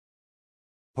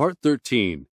Part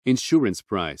 13. Insurance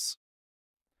Price.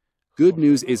 Good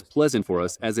news is pleasant for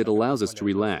us as it allows us to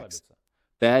relax.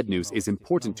 Bad news is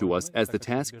important to us as the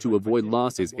task to avoid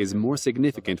losses is more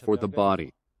significant for the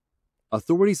body.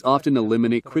 Authorities often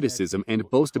eliminate criticism and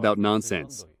boast about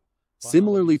nonsense.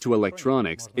 Similarly to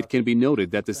electronics, it can be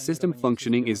noted that the system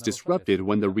functioning is disrupted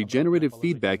when the regenerative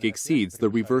feedback exceeds the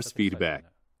reverse feedback.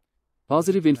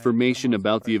 Positive information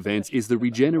about the events is the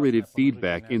regenerative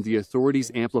feedback in the authority's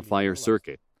amplifier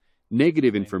circuit.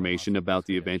 Negative information about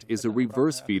the event is a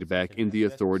reverse feedback in the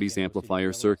authority's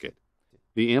amplifier circuit.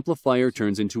 The amplifier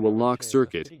turns into a lock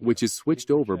circuit, which is switched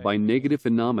over by negative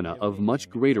phenomena of much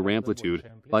greater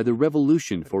amplitude, by the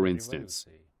revolution, for instance.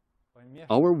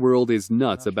 Our world is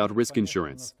nuts about risk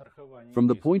insurance. From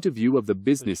the point of view of the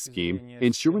business scheme,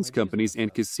 insurance companies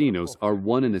and casinos are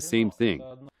one and the same thing.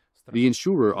 The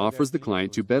insurer offers the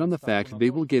client to bet on the fact they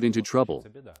will get into trouble.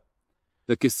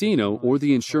 The casino or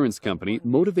the insurance company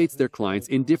motivates their clients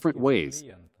in different ways.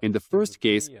 In the first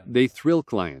case, they thrill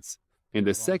clients. In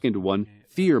the second one,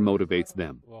 fear motivates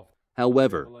them.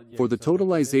 However, for the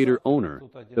totalizator owner,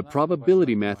 the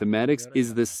probability mathematics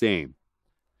is the same.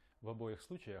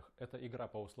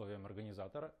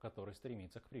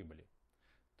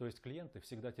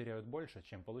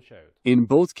 In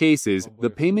both cases, the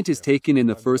payment is taken in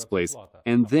the first place,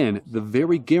 and then the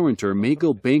very guarantor may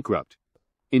go bankrupt.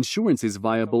 Insurance is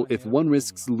viable if one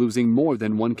risks losing more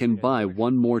than one can buy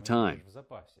one more time.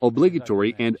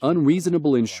 Obligatory and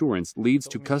unreasonable insurance leads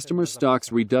to customer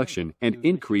stocks reduction and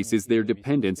increases their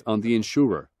dependence on the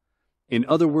insurer. In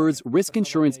other words, risk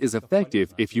insurance is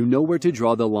effective if you know where to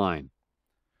draw the line.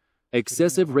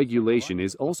 Excessive regulation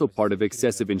is also part of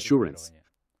excessive insurance.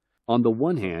 On the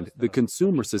one hand, the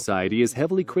consumer society is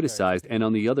heavily criticized, and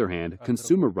on the other hand,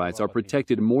 consumer rights are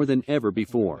protected more than ever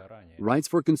before. Rights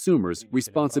for consumers,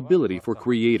 responsibility for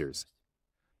creators.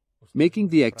 Making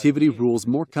the activity rules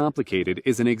more complicated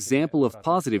is an example of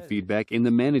positive feedback in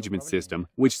the management system,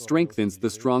 which strengthens the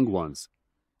strong ones.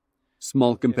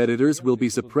 Small competitors will be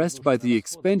suppressed by the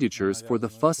expenditures for the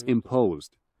fuss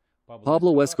imposed.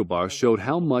 Pablo Escobar showed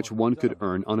how much one could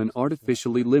earn on an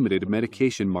artificially limited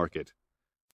medication market.